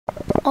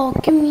Oh,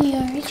 come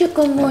here. It's your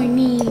good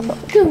morning.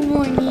 Good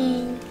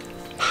morning.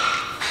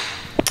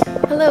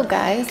 Hello,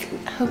 guys.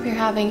 Hope you're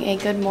having a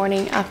good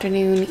morning,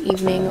 afternoon,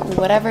 evening,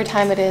 whatever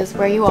time it is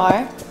where you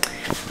are.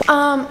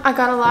 I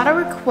got a lot of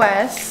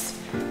requests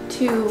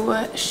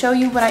to show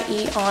you what I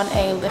eat on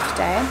a lift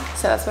day.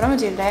 So that's what I'm gonna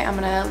do today. I'm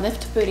gonna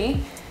lift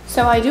booty.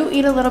 So I do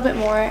eat a little bit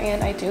more,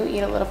 and I do eat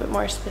a little bit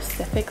more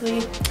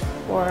specifically,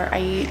 or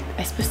I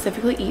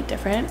specifically eat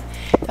different,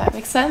 if that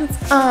makes sense.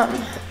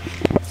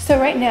 So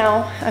right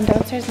now I'm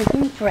downstairs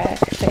making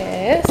breakfast,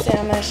 and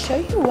I'm gonna show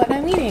you what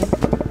I'm eating.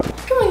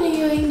 Come on,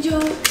 little angel.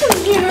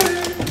 Come here.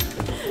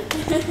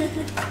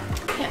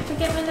 Can't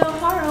forget my little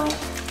Haro.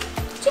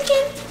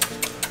 Chicken.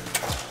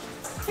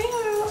 Hey,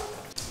 Haro.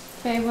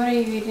 Babe, what are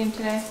you eating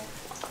today?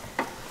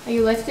 Are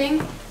you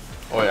lifting?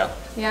 Oh yeah.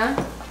 Yeah?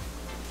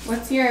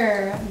 What's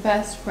your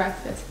best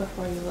breakfast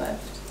before you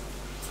lift?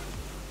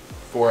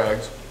 4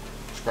 eggs,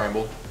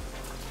 scrambled.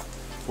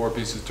 4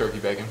 pieces of turkey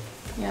bacon.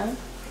 Yeah?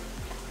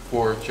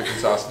 4 chicken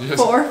sausages.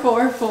 4,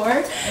 4,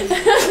 4.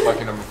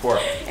 Lucky number 4.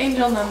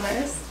 Angel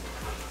numbers.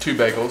 2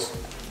 bagels,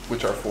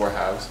 which are 4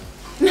 halves.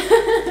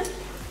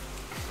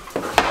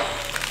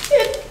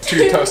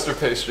 2 toaster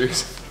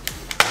pastries.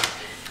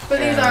 But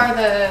these are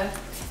the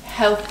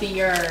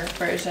healthier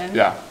version.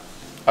 Yeah.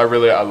 I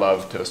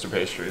love toaster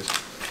pastries.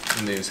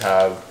 And these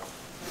have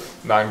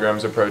 9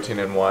 grams of protein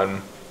in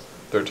one,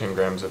 13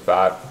 grams of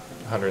fat,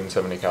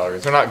 170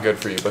 calories. They're not good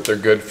for you, but they're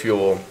good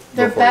fuel.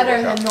 They're better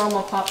than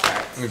normal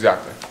Pop-Tarts.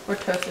 Exactly. Or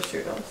toasted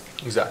strudels.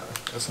 Exactly.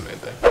 That's the main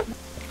thing.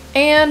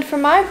 And for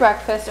my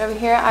breakfast over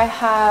here, I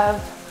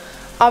have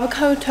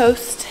avocado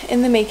toast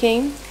in the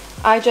making.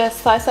 I just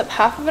slice up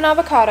half of an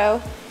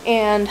avocado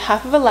and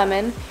half of a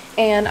lemon,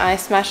 and I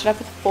smash it up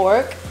with a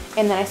fork,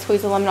 and then I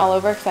squeeze the lemon all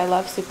over because I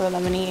love super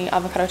lemony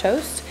avocado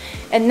toast.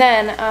 And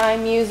then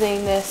I'm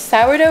using this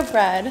sourdough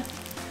bread.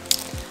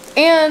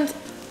 And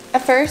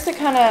at first it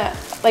kind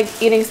of, like,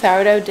 eating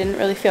sourdough didn't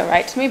really feel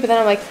right to me, but then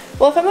I'm like,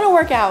 well, if I'm gonna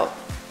work out,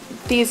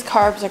 these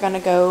carbs are gonna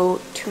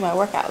go to my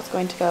workout. It's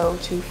going to go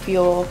to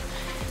fuel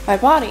my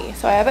body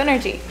so I have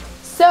energy.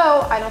 So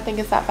I don't think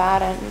it's that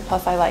bad, and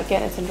plus I like it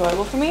and it's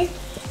enjoyable for me.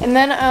 And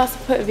then I also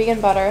put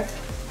vegan butter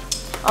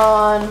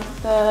on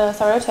the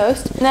sourdough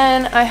toast. And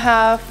then I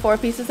have 4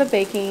 pieces of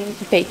bacon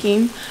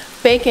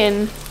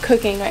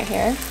cooking right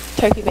here,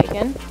 turkey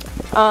bacon.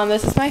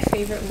 This is my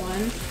favorite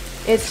one.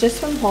 It's just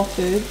from Whole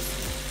Foods.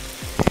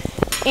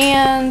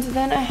 And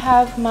then I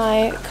have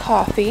my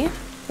coffee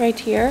right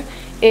here.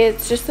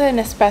 It's just an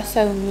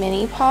espresso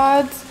mini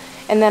pods.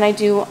 And then I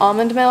do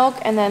almond milk,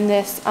 and then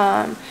this,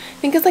 I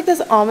think it's like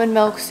this almond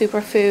milk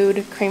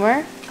superfood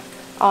creamer.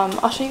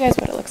 I'll show you guys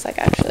what it looks like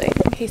actually,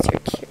 in case you're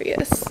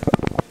curious.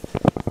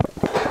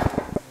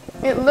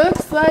 It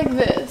looks like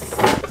this.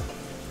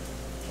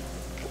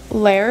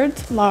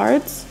 Laird's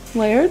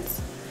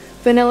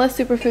vanilla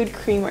superfood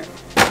creamer.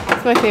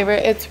 It's my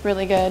favorite. It's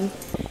really good.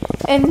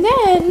 And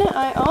then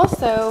I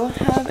also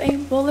have a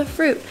bowl of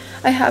fruit.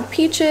 I have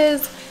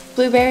peaches,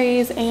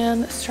 blueberries,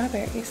 and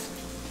strawberries.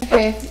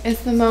 Okay,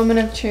 it's the moment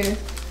of truth.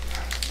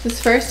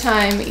 This first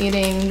time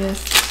eating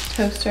this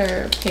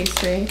toaster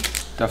pastry.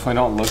 Definitely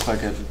don't look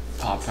like a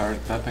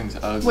Pop-Tart. That thing's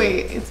ugly.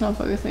 Wait, it's not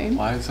focusing.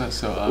 Why is that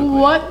so ugly?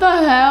 What the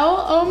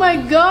hell? Oh my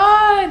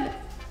god!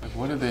 Like,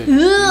 what are they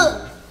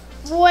doing?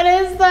 What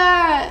is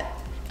that?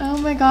 Oh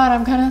my god,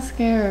 I'm kind of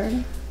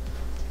scared.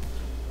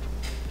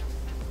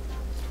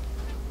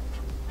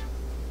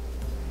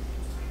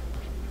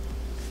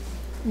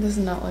 This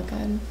does not look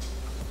good.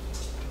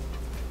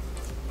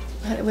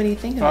 What do you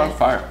think of it?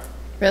 Fire.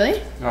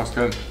 Really? No, it's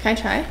good. Can I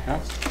try? Yeah.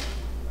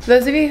 For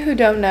those of you who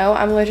don't know,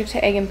 I'm allergic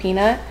to egg and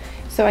peanut,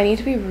 so I need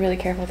to be really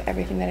careful with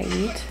everything that I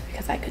eat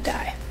because I could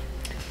die.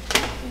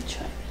 Let me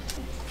try.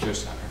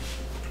 Just center.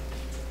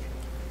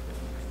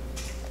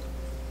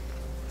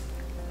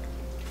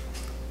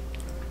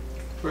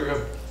 Pretty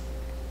good.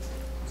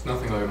 It's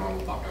nothing like a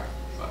normal Pop-Tart,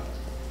 but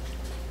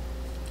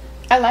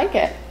I like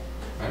it.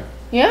 right?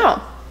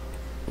 Yeah.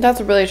 That's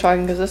really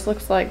shocking because this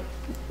looks like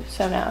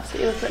so nasty.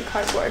 It looks like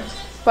cardboard,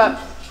 but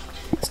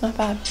it's not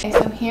bad. Okay,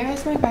 so here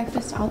is my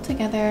breakfast all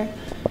together.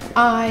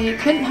 I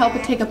couldn't help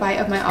but take a bite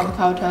of my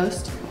avocado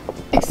toast.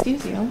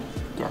 Excuse you.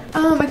 Sorry.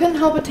 I couldn't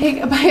help but take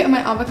a bite of my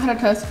avocado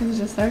toast because it's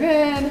just so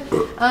good.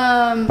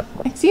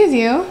 Excuse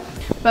you.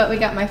 But we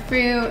got my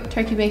fruit,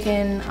 turkey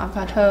bacon,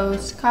 avocado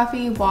toast,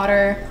 coffee,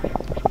 water,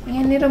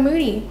 and little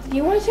Moody. Do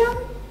you want some?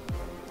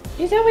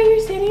 Is that why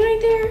you're standing right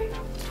there?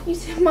 You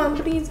said, Mom,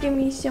 please give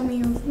me some of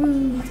your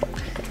food.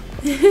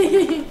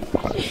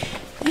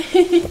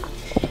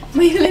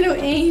 My little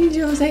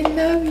angels, I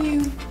love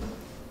you.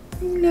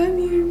 I love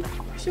you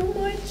so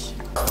much.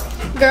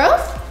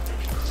 Girls?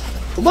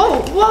 Whoa,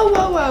 whoa,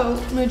 whoa, whoa.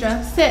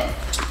 Mudra, sit.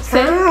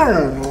 Sit.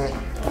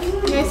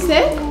 You guys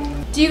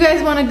sit? Do you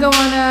guys want to go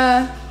on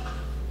a...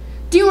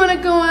 Do you want to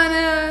go on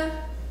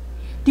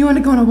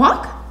a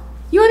walk?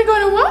 You want to go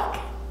on a walk?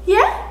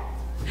 Yeah?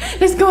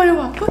 Let's go on a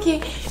walk. Okay.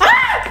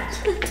 Ah!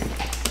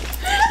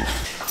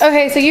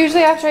 Okay, so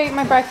usually after I eat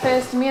my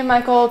breakfast, me and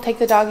Michael take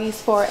the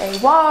doggies for a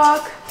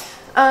walk.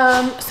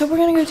 So we're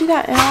gonna go do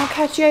that, and I'll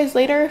catch you guys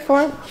later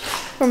for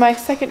for my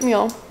second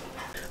meal.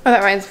 Oh, that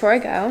reminds, before I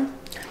go,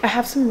 I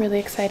have some really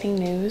exciting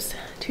news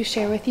to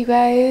share with you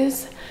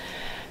guys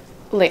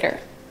later.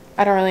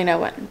 I don't really know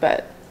when,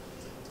 but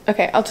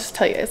okay, I'll just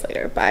tell you guys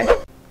later.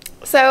 Bye.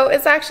 So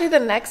it's actually the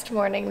next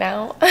morning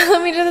now.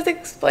 Let me just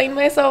explain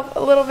myself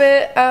a little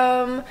bit.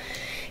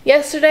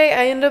 Yesterday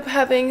I ended up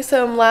having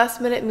some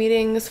last minute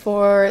meetings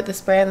for this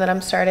brand that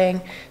I'm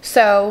starting.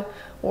 So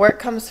work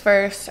comes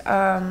first.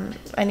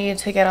 I needed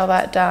to get all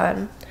that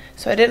done.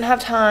 So I didn't have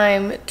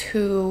time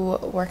to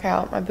work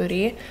out my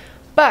booty,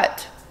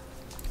 but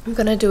I'm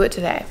gonna do it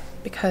today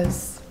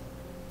because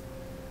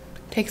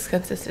it takes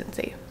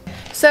consistency.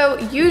 So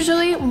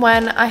usually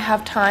when I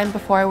have time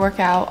before I work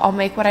out, I'll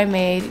make what I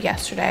made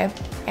yesterday,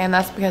 and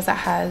that's because that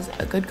has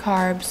a good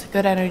carbs,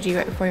 good energy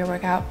right before your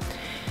workout.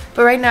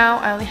 But right now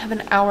I only have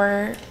an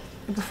hour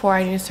before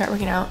I need to start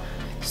working out,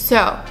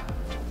 so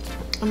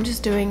I'm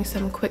just doing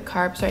some quick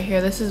carbs right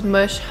here. This is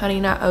mush honey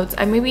nut oats.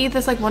 I maybe eat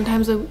this like one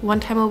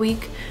time a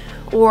week,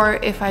 or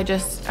if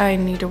I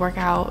need to work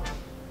out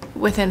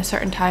within a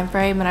certain time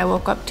frame and I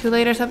woke up too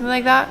late or something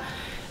like that,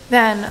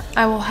 then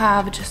I will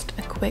have just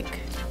a quick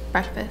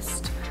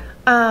breakfast.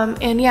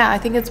 And yeah, I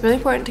think it's really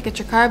important to get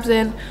your carbs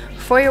in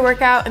before your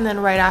workout and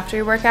then right after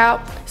your workout.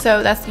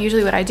 So that's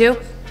usually what I do.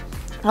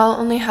 I'll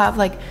only have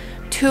like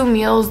 2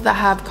 meals that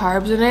have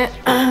carbs in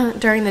it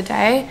during the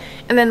day,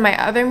 and then my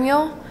other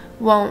meal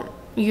won't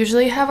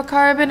usually have a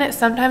carb in it.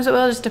 Sometimes it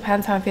will, just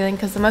depends how I'm feeling,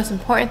 because the most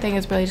important thing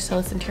is really just to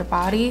listen to your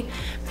body.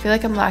 I feel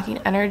like I'm lacking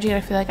energy and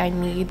I feel like I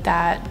need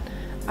that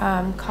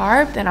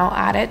carb, then I'll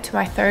add it to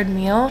my third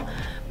meal.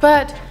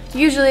 But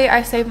usually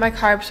I save my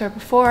carbs for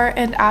before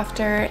and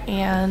after,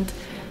 and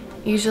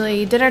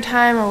usually dinner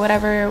time or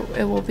whatever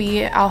it will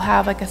be, I'll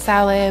have like a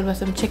salad with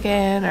some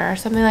chicken or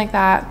something like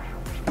that.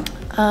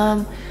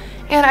 And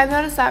I've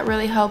noticed that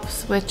really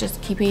helps with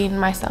just keeping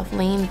myself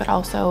lean, but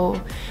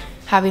also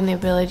having the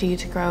ability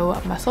to grow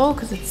muscle,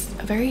 because it's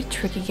a very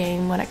tricky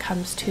game when it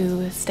comes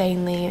to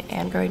staying lean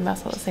and growing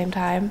muscle at the same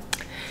time.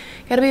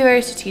 You gotta be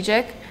very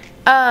strategic.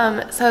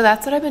 So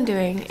that's what I've been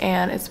doing,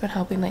 and it's been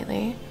helping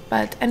lately.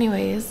 But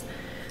anyways,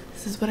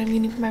 this is what I'm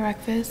eating for my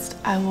breakfast.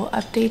 I will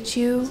update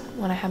you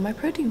when I have my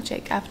protein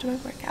shake after my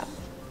workout.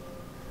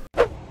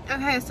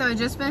 Okay, so I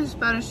just finished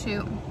photo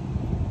shoot,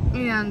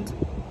 and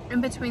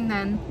in between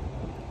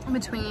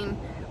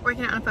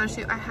working out on a photo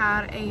shoot, I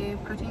had a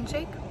protein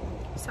shake.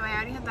 So I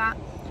already had that.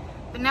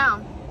 But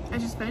now, I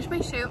just finished my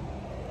shoot,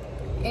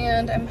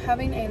 and I'm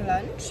having a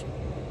lunch.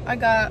 I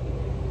got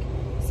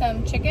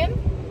some chicken,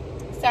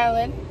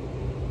 salad,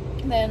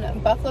 then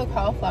buffalo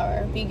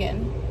cauliflower,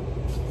 vegan.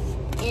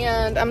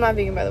 And I'm not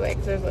vegan, by the way,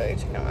 because there's literally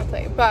chicken on my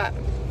plate. But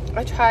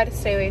I try to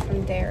stay away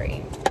from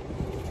dairy.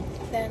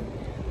 Then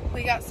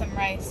we got some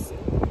rice,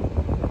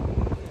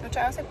 which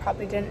I honestly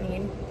probably didn't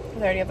need,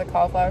 because I already have the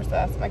cauliflower, so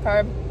that's my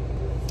carb.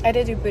 I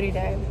did do booty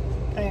day,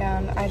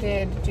 and I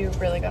did do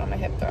really good on my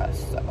hip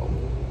thrust, so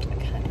I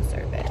kind of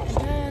deserve it. And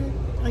then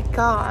I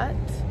got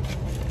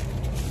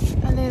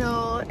a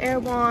little Air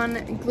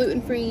One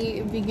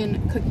gluten-free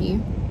vegan cookie.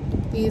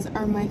 These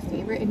are my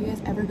favorite. If you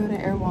guys ever go to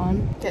Air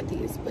One, get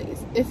these,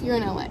 please, if you're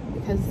in LA,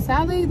 because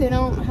sadly they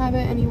don't have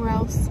it anywhere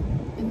else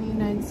in the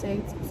United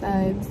States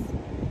besides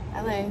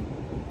LA,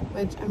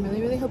 which I'm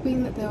really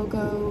hoping that they'll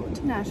go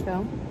to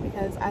Nashville,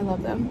 because I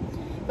love them.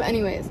 But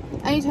anyways,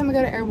 anytime I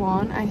go to Air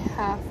One, I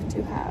have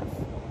to have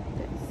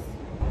this.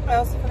 I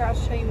also forgot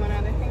to show you one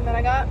other thing that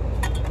I got.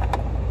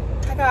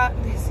 I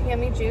got this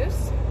yummy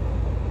juice.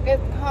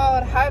 It's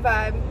called High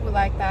Vibe. We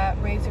like that.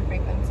 Raise your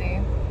frequency.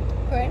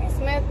 Granny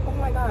Smith. Oh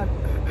my god.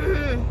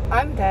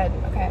 I'm dead.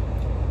 Okay.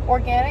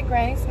 Organic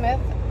Granny Smith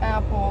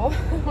apple,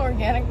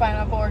 organic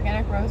pineapple,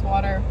 organic rose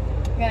water,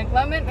 organic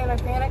lemon, and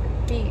organic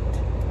beet.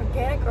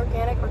 Organic.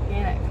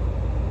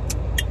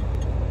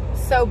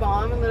 So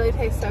bomb. It literally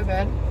tastes so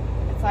good.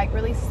 It's like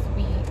really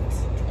sweet.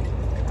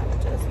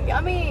 That's just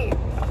yummy.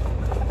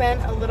 I've been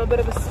a little bit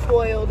of a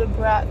spoiled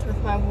brat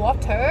with my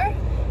water,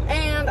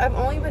 and I've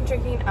only been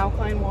drinking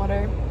alkaline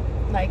water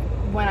like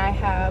when I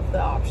have the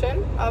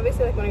option.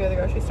 Obviously, like when I go to the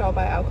grocery store, I'll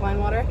buy alkaline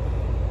water,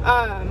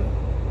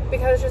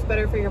 because it's just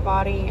better for your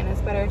body, and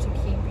it's better to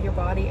keep your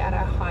body at a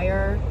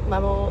higher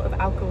level of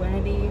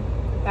alkalinity,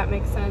 if that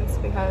makes sense,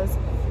 because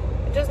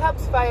it just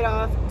helps fight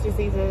off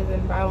diseases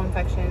and viral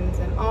infections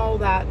and all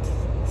that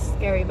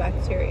scary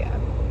bacteria.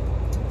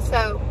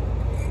 So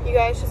you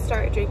guys should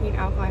start drinking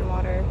alkaline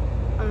water.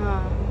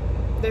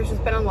 There's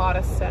just been a lot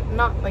of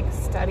not like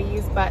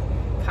studies, but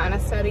kind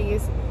of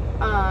studies.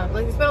 Like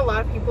there's been a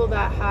lot of people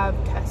that have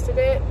tested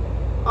it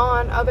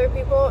on other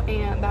people,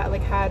 and that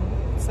like had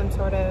some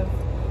sort of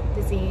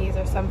disease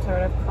or some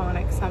sort of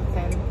chronic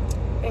something,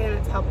 and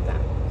it's helped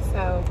them.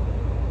 So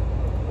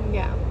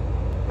yeah,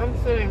 I'm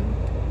sitting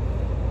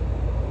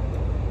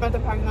at the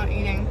parking lot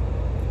eating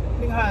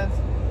because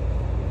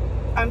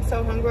I'm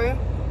so hungry,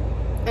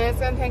 and it's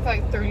gonna take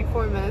like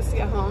 34 minutes to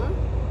get home,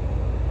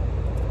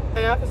 and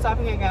I have to stop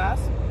and get gas,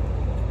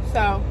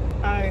 so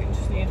I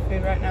just need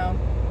food right now.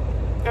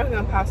 I'm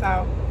gonna pass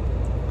out.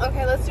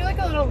 Okay, let's do like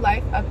a little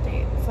life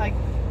update. It's like,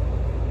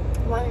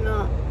 why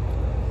not?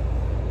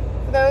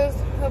 For those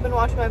who have been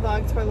watching my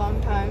vlogs for a long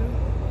time,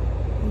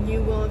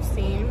 you will have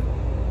seen,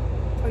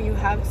 or you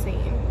have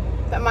seen,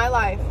 that my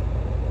life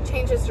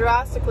changes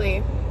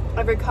drastically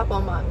every couple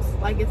of months.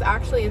 Like, it's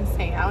actually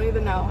insane. I don't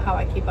even know how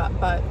I keep up,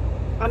 but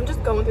I'm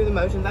just going through the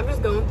motions. I'm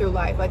just going through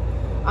life. Like,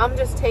 I'm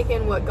just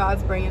taking what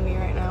God's bringing me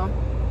right now.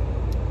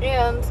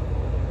 And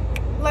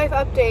life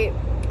update,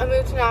 I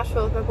moved to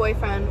Nashville with my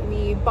boyfriend.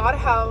 We bought a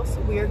house.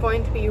 We are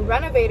going to be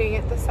renovating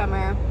it this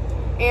summer,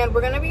 and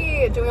we're going to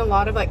be doing a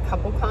lot of like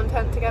couple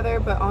content together,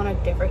 but on a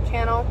different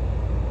channel.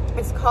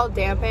 It's called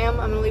Damn Fam.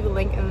 I'm going to leave a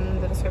link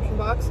in the description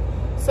box,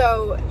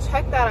 so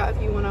check that out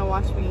if you want to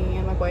watch me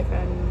and my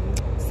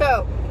boyfriend.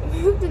 So,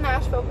 moved to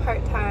Nashville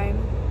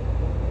part-time.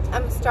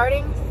 I'm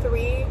starting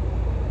 3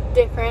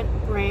 different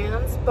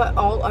brands, but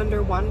all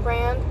under one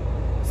brand.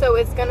 So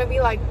it's going to be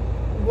like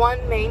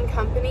one main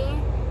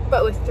company,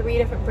 but with 3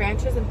 different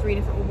branches and 3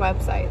 different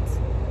websites.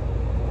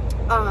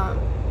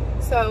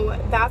 So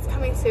that's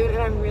coming soon, and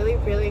I'm really,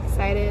 really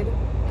excited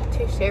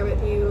to share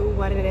with you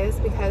what it is,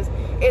 because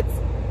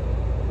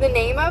the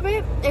name of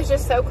it is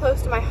just so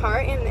close to my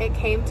heart, and it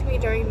came to me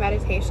during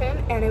meditation,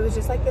 and it was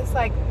just like this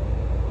like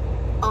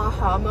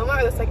aha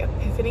moment, or this like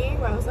epiphany,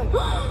 where I was like,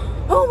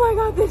 oh my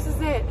god, this is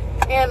it.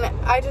 And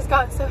I just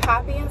got so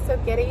happy and so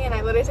giddy, and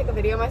I literally took a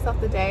video of myself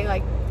the day,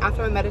 like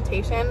after my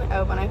meditation,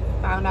 of when I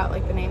found out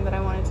like the name that I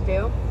wanted to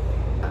do.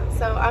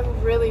 So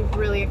I'm really,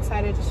 really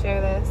excited to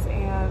share this,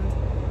 and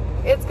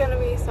it's gonna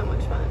be so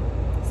much fun.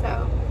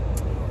 So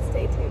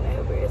stay tuned. I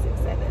hope you're as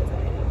excited as I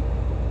am.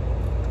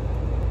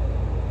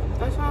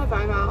 I just want to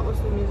vibe out,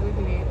 listen to music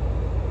and eat.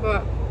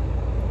 But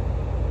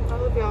I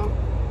love y'all.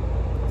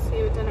 I'll see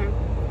you at dinner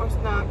or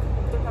snack.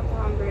 Don't have to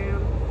hungry I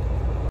am.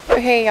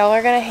 Okay, y'all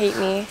are gonna hate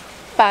me,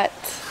 but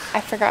I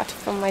forgot to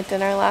film my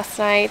dinner last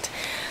night.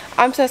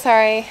 I'm so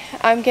sorry.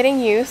 I'm getting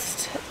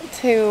used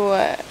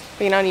to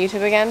being on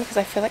YouTube again, because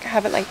I feel like I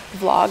haven't like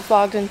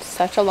vlogged in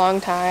such a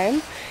long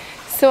time.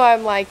 So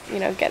I'm like, you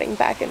know, getting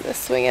back into the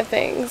swing of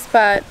things,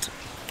 but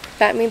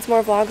that means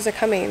more vlogs are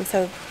coming,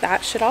 so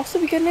that should also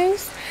be good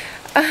news.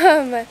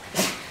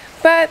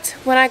 But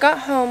when I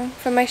got home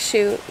from my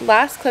shoot,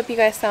 last clip you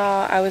guys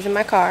saw, I was in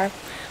my car.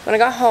 When I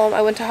got home,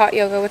 I went to hot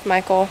yoga with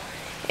Michael,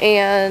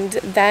 and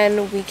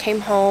then we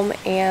came home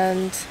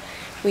and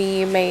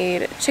we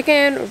made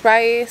chicken,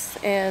 rice,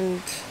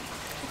 and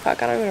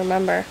fuck, I don't even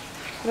remember.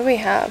 What do we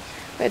have?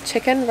 We had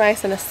chicken,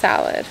 rice, and a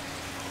salad.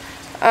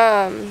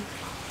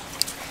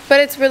 But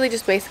it's really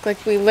just basic.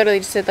 Like, we literally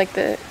just did like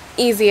the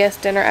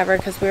easiest dinner ever,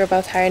 because we were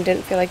both tired and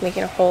didn't feel like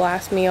making a whole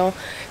ass meal.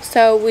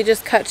 So we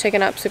just cut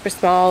chicken up super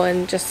small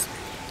and just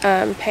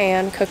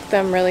pan cooked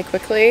them really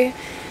quickly.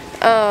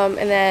 And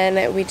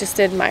then we just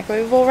did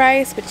microwavable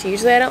rice, which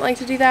usually I don't like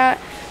to do that,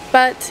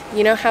 but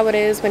you know how it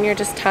is when you're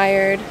just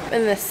tired.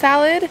 And the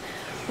salad,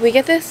 we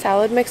get this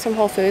salad mix from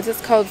Whole Foods. It's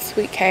called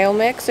sweet kale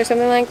mix or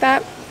something like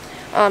that.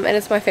 And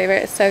it's my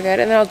favorite. It's so good.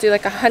 And then I'll do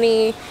like a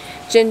honey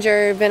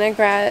ginger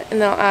vinaigrette, and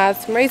then I'll add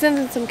some raisins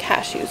and some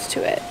cashews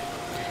to it.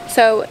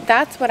 So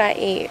that's what I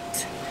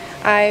ate.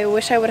 I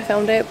wish I would have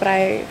filmed it, but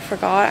I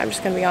forgot. I'm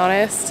just gonna be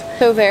honest.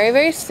 So very,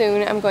 very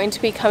soon I'm going to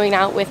be coming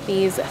out with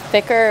these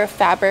thicker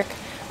fabric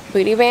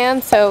booty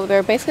bands. So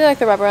they're basically like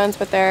the rubber ones,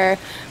 but they're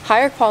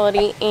higher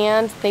quality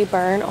and they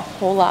burn a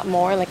whole lot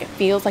more. Like, it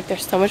feels like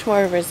there's so much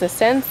more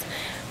resistance.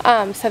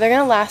 So they're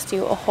gonna last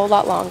you a whole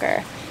lot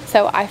longer.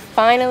 So I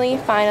finally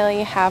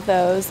have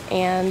those,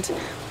 and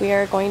we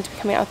are going to be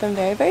coming out with them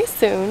very, very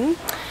soon.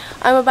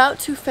 I'm about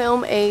to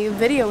film a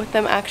video with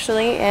them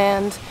actually,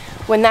 and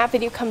when that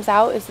video comes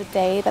out is the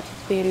day that the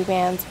booty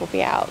bands will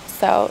be out.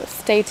 So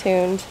stay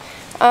tuned.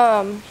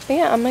 But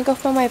yeah, I'm gonna go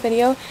film my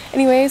video.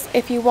 Anyways,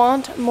 if you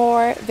want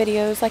more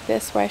videos like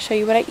this where I show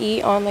you what I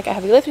eat on like a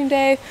heavy lifting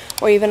day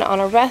or even on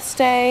a rest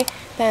day,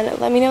 then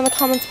let me know in the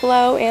comments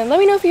below, and let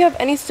me know if you have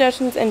any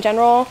suggestions in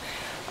general.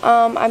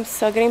 I'm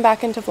still getting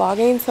back into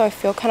vlogging, so I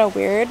feel kind of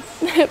weird.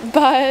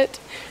 But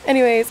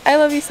anyways, I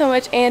love you so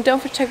much, and don't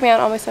forget to check me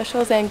out on my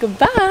socials, and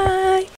goodbye!